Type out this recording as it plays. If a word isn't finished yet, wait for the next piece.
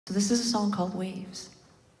So this is a song called Waves.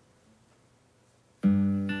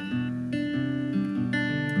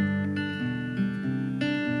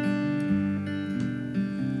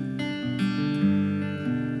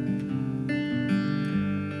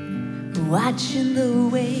 Watching the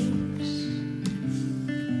waves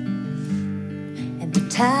and the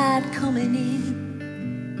tide coming in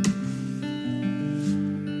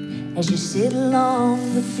as you sit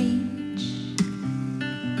along the beach,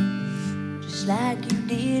 just like you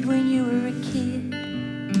did when you were a kid.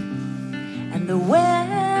 And the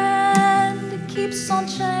wind, it keeps on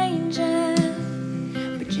changing,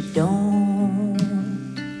 but you don't.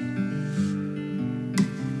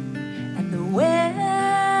 And the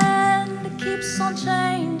wind, it keeps on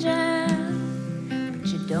changing, but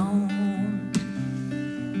you don't.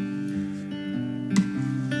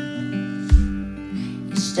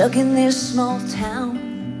 You're stuck in this small town,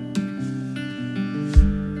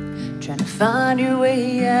 trying to find your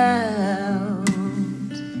way out,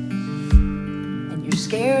 and you're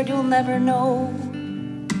scared you'll never know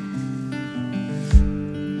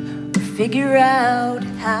or figure out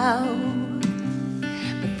how.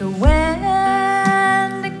 But the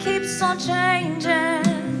wind, it keeps on changing,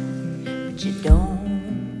 but you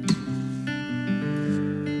don't.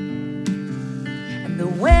 And the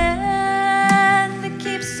wind, it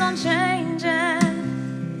keeps on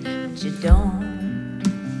changing, but you don't.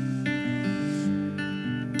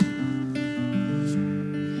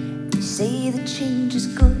 Say the change is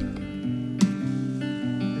good,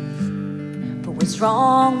 but what's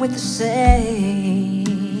wrong with the same?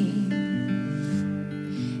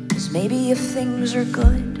 'Cause maybe if things are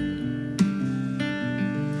good,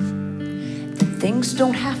 then things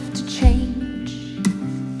don't have to change.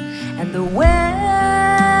 And the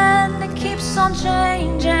wind, it keeps on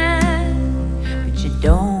changing, but you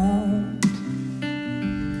don't.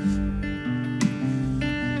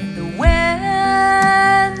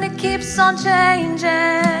 Keeps on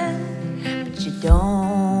changing, but you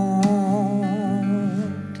don't.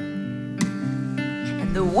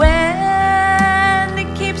 And the wind,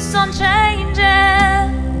 it keeps on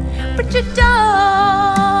changing, but you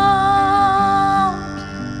don't.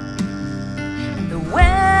 And the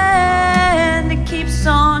wind, it keeps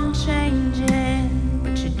on changing,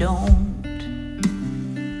 but you don't.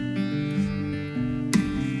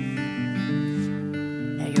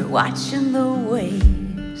 Now you're watching the waves,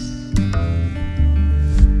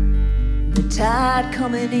 tide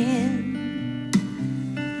coming in,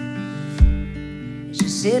 as you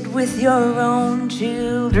sit with your own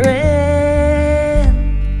children,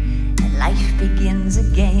 and life begins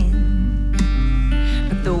again.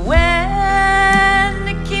 But the wind,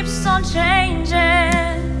 it keeps on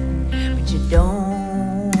changing, but you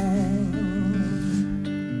don't.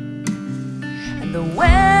 And the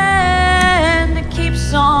wind, it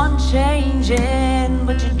keeps on changing,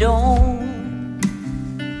 but you don't.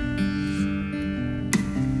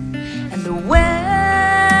 The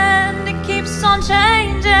wind, it keeps on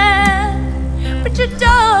changing, but you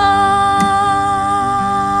don't.